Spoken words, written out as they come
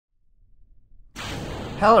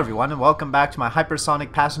Hello everyone and welcome back to my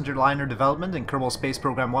hypersonic passenger liner development in Kerbal Space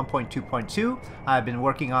Program 1.2.2. I've been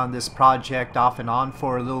working on this project off and on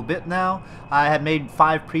for a little bit now. I had made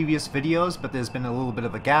 5 previous videos, but there's been a little bit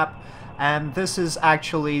of a gap. And this is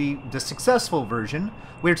actually the successful version.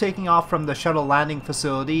 We're taking off from the Shuttle Landing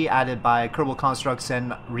Facility added by Kerbal Constructs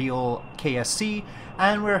and Real KSC,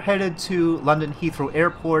 and we're headed to London Heathrow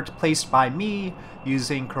Airport, placed by me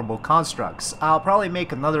using Kerbal Constructs. I'll probably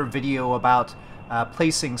make another video about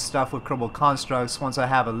placing stuff with Kerbal Constructs once I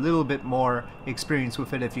have a little bit more experience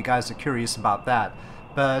with it, if you guys are curious about that.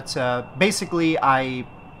 But basically I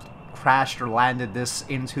crashed or landed this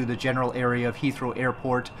into the general area of Heathrow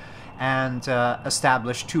Airport and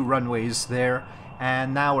established 2 runways there,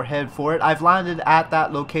 and now we're headed for it. I've landed at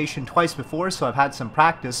that location twice before, so I've had some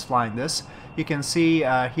practice flying this. You can see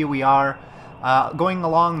here we are going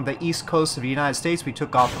along the east coast of the United States. We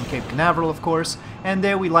took off from Cape Canaveral, of course, and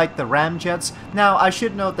there we like the Ramjets. Now, I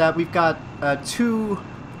should note that we've got 2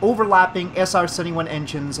 overlapping SR-71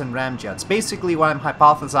 engines and Ramjets. Basically, what I'm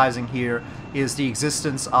hypothesizing here is the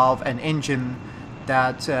existence of an engine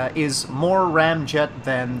that is more Ramjet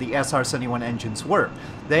than the SR-71 engines were.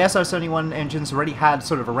 The SR-71 engines already had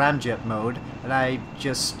sort of a Ramjet mode, and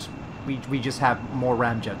we just have more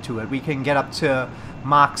Ramjet to it. We can get up to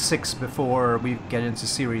Mach 6 before we get into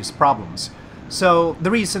serious problems. So the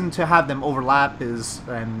reason to have them overlap is,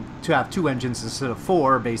 and to have 2 engines instead of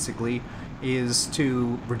 4 basically, is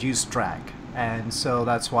to reduce drag. And so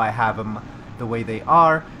that's why I have them the way they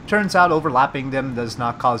are. Turns out overlapping them does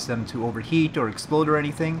not cause them to overheat or explode or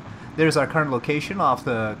anything. There's our current location off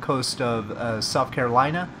the coast of South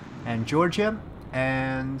Carolina and Georgia.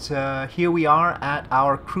 And here we are at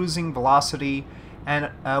our cruising velocity,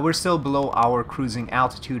 and we're still below our cruising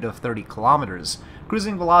altitude of 30 kilometers.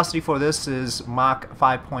 Cruising velocity for this is Mach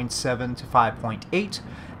 5.7 to 5.8,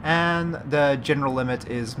 and the general limit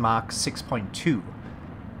is Mach 6.2.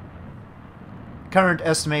 Current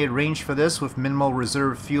estimated range for this, with minimal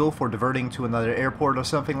reserve fuel for diverting to another airport or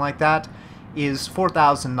something like that, is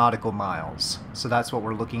 4,000 nautical miles. So that's what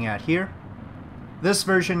we're looking at here. This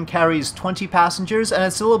version carries 20 passengers, and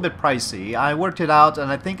it's a little bit pricey. I worked it out,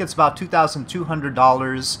 and I think it's about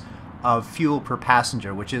 $2,200 of fuel per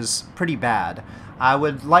passenger, which is pretty bad. I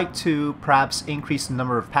would like to perhaps increase the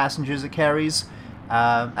number of passengers it carries.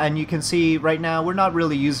 And you can see right now we're not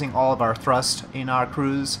really using all of our thrust in our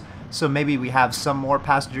cruise, so maybe we have some more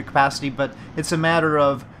passenger capacity, but it's a matter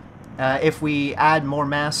of if we add more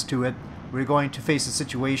mass to it, we're going to face a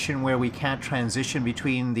situation where we can't transition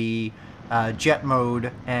between the jet mode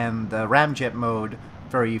and the Ramjet mode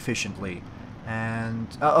very efficiently. And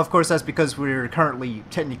of course that's because we're currently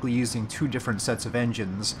technically using 2 different sets of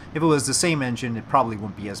engines. If it was the same engine, it probably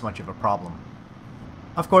wouldn't be as much of a problem.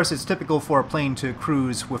 Of course, it's typical for a plane to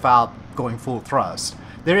cruise without going full thrust.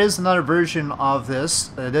 There is another version of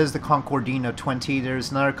this. It is the Concordina 20.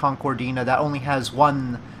 There's another Concordina that only has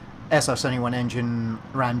 1 SR-71 engine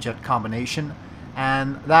Ramjet combination,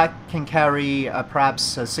 and that can carry perhaps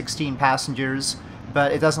 16 passengers,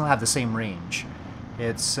 but it doesn't have the same range.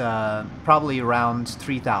 It's probably around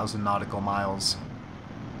 3,000 nautical miles.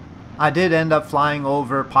 I did end up flying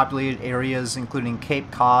over populated areas including Cape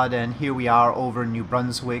Cod, and here we are over New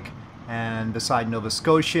Brunswick and beside Nova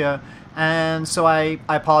Scotia, and so I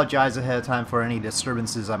apologize ahead of time for any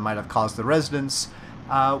disturbances I might have caused the residents.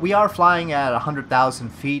 We are flying at 100,000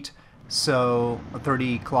 feet, so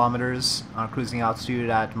 30 kilometers on cruising altitude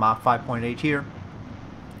at Mach 5.8 here.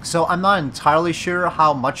 So I'm not entirely sure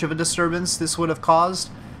how much of a disturbance this would have caused.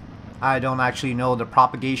 I don't actually know the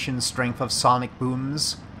propagation strength of sonic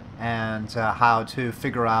booms and how to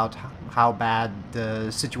figure out how bad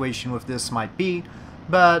the situation with this might be,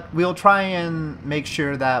 but we'll try and make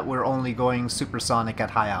sure that we're only going supersonic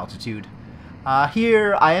at high altitude.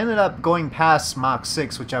 Here, I ended up going past Mach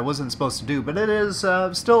 6, which I wasn't supposed to do, but it is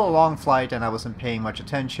still a long flight and I wasn't paying much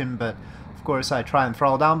attention, but of course I try and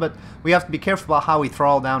throttle down, but we have to be careful about how we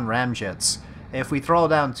throttle down Ramjets. If we throttle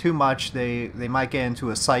down too much, they might get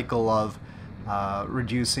into a cycle of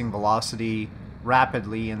reducing velocity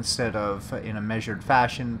rapidly instead of in a measured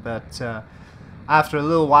fashion, but after a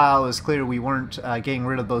little while it was clear we weren't getting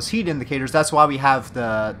rid of those heat indicators. That's why we have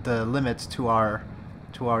the limit to our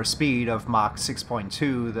speed of Mach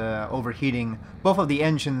 6.2. The overheating, both of the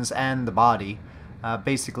engines and the body,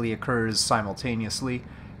 basically occurs simultaneously.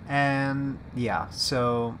 And yeah,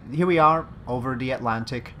 so here we are over the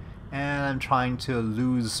Atlantic, and I'm trying to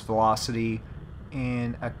lose velocity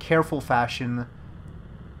in a careful fashion,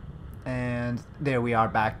 and there we are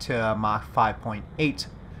back to Mach 5.8,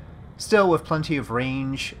 still with plenty of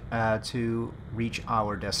range to reach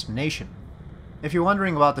our destination. If you're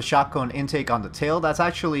wondering about the shot cone intake on the tail, that's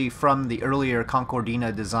actually from the earlier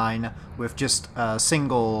Concordina design with just a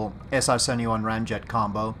single SR-71 Ramjet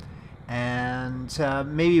combo, and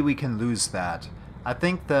maybe we can lose that. I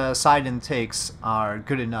think the side intakes are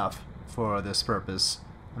good enough for this purpose.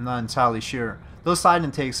 I'm not entirely sure. Those side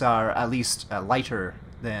intakes are at least lighter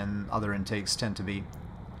than other intakes tend to be.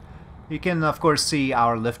 You can of course see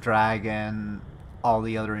our lift drag and all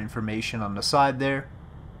the other information on the side there.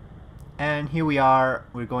 And here we are,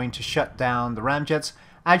 we're going to shut down the ramjets.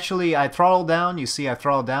 Actually, I throttled down, you see I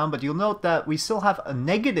throttled down, but you'll note that we still have a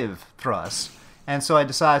negative thrust. And so I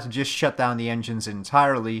decided to just shut down the engines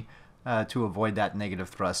entirely to avoid that negative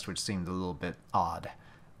thrust, which seemed a little bit odd.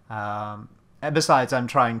 And besides, I'm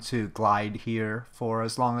trying to glide here for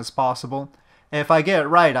as long as possible. If I get it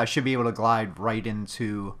right, I should be able to glide right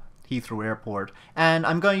into Heathrow Airport. And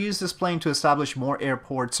I'm going to use this plane to establish more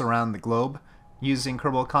airports around the globe using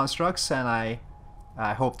Kerbal constructs, and I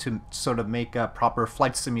hope to sort of make a proper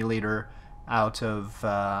flight simulator out of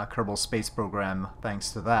Kerbal space program thanks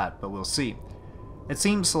to that, but we'll see. It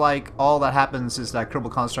seems like all that happens is that Kerbal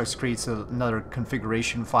constructs creates another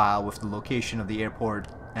configuration file with the location of the airport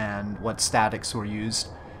and what statics were used,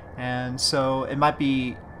 and so it might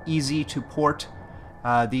be easy to port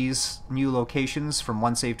these new locations from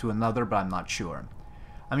one save to another, but I'm not sure.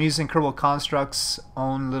 I'm using Kerbal constructs'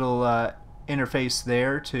 own little interface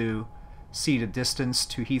there to see the distance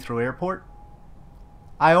to Heathrow Airport.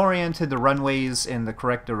 I oriented the runways in the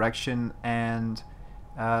correct direction, and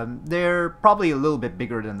they're probably a little bit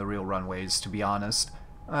bigger than the real runways, to be honest.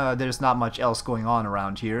 There's not much else going on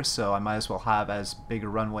around here, so I might as well have as big a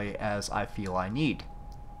runway as I feel I need.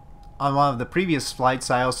 On one of the previous flights,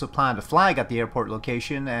 I also planted a flag at the airport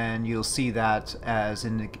location, and you'll see that as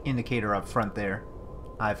an indicator up front there.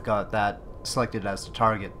 I've got that selected as the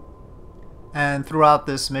target. And throughout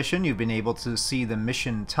this mission, you've been able to see the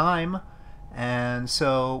mission time, and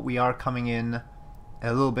so we are coming in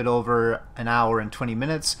a little bit over an hour and 20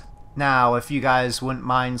 minutes. Now, if you guys wouldn't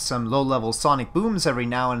mind some low-level sonic booms every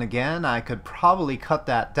now and again, I could probably cut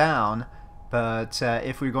that down, but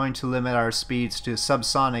if we're going to limit our speeds to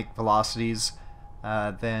subsonic velocities,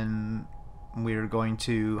 then we're going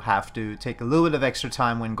to have to take a little bit of extra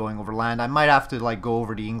time when going over land. I might have to like go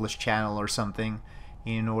over the English Channel or something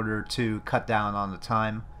in order to cut down on the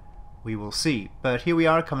time. We will see. But here we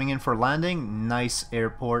are coming in for landing. Nice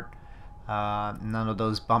airport. None of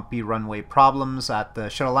those bumpy runway problems at the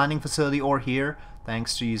Shuttle Landing Facility or here,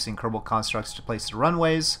 thanks to using Kerbal constructs to place the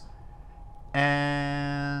runways.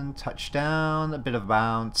 And touchdown, a bit of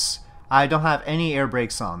bounce. I don't have any air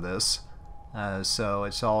brakes on this, so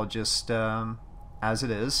it's all just as it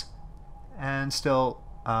is. And still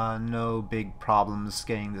no big problems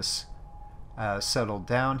getting this settled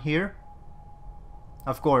down here.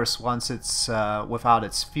 Of course, once it's without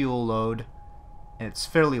its fuel load, it's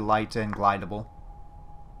fairly light and glidable.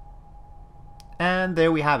 And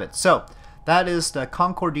there we have it. So that is the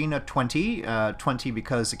Concordina 20, 20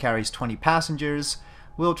 because it carries 20 passengers.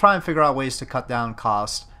 We'll try and figure out ways to cut down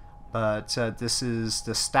cost, but this is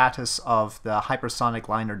the status of the Hypersonic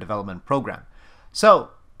liner development program.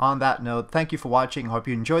 So on that note, thank you for watching. I hope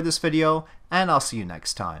you enjoyed this video, and I'll see you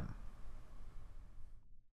next time.